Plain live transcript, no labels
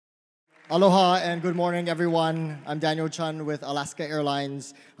Aloha and good morning, everyone. I'm Daniel Chun with Alaska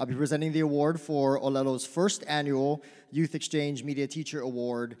Airlines. I'll be presenting the award for ʻŌlelo's first annual Youth Exchange Media Teacher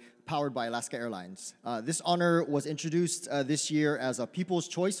Award powered by Alaska Airlines. This honor was introduced this year as a People's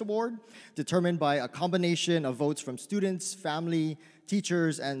Choice Award, determined by a combination of votes from students, family,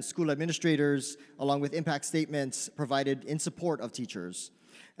 teachers, and school administrators, along with impact statements provided in support of teachers.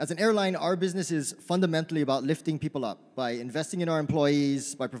 As an airline, our business is fundamentally about lifting people up by investing in our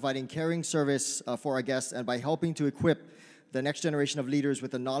employees, by providing caring service for our guests, and by helping to equip the next generation of leaders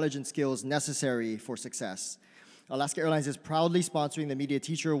with the knowledge and skills necessary for success. Alaska Airlines is proudly sponsoring the Media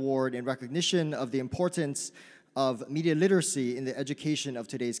Teacher Award in recognition of the importance of media literacy in the education of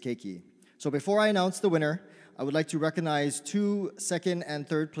today's keiki. So before I announce the winner, I would like to recognize 2 second and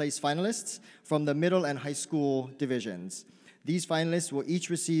third place finalists from the middle and high school divisions. These finalists will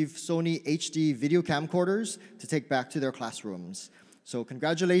each receive Sony HD video camcorders to take back to their classrooms. So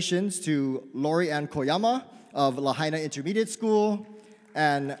congratulations to Lori Ann Koyama of Lahaina Intermediate School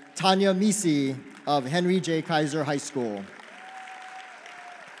and Tanya Misi of Henry J. Kaiser High School.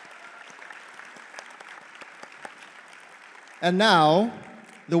 And now,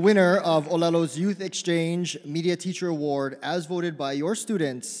 the winner of ʻŌlelo's Youth Exchange Media Teacher Award, as voted by your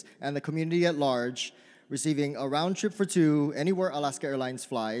students and the community at large, receiving a round trip for 2 anywhere Alaska Airlines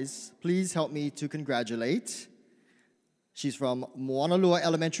flies. Please help me to congratulate. She's from Moanalua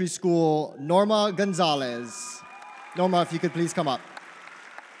Elementary School, Norma Gonzalez. Norma, if you could please come up.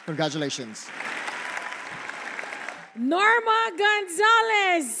 Congratulations. Norma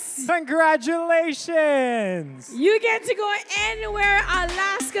Gonzalez. Congratulations. You get to go anywhere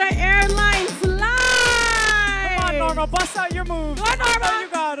Alaska Airlines flies. Come on, Norma, bust out your moves. Go, Norma. Oh, you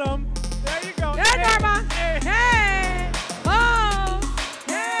got them. There you go. Good, hey, Norma. Hey. Hey. Oh.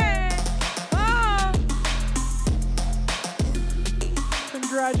 Hey. Oh.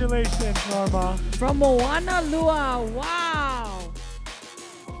 Congratulations, Norma. From Moanalua. Wow.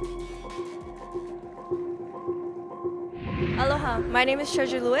 Aloha, my name is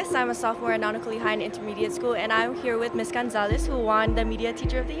Treasure Lewis. I'm a sophomore at Nautical High and Intermediate School, and I'm here with Miss Gonzalez, who won the Media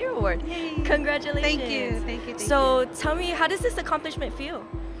Teacher of the Year Award. Yay. Congratulations. Thank you, thank you, So tell me, how does this accomplishment feel?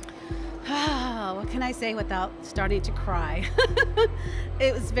 What can I say without starting to cry?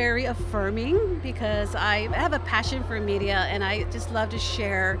 It was very affirming because I have a passion for media and I just love to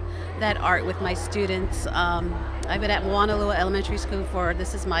share that art with my students. I've been at Moanalua Elementary School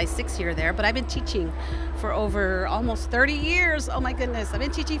this is my 6th year there, but I've been teaching for over almost 30 years. Oh my goodness, I've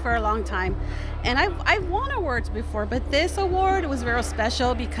been teaching for a long time. And I've won awards before, but this award was very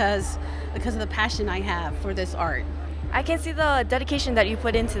special because of the passion I have for this art. I can see the dedication that you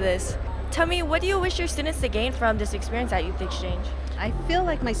put into this. Tell me, what do you wish your students to gain from this experience at Youth Exchange? I feel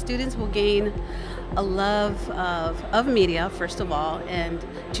like my students will gain a love of media, first of all, and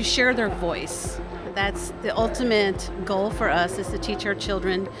to share their voice. That's the ultimate goal for us, is to teach our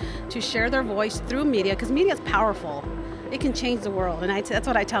children to share their voice through media, because media is powerful. It can change the world, and that's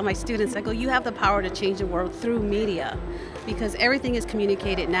what I tell my students. I go, you have the power to change the world through media, because everything is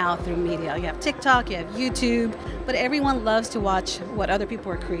communicated now through media. You have TikTok, you have YouTube, but everyone loves to watch what other people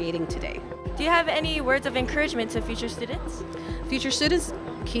are creating today. Do you have any words of encouragement to future students? Future students,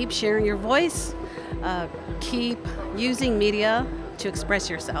 keep sharing your voice, keep using media to express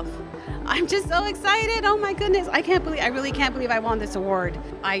yourself. I'm just so excited, oh my goodness. I really can't believe I won this award.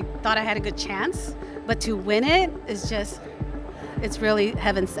 I thought I had a good chance, but to win it is it's really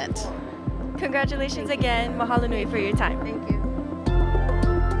heaven sent. Congratulations again. Mahalo nui for your time. Thank you.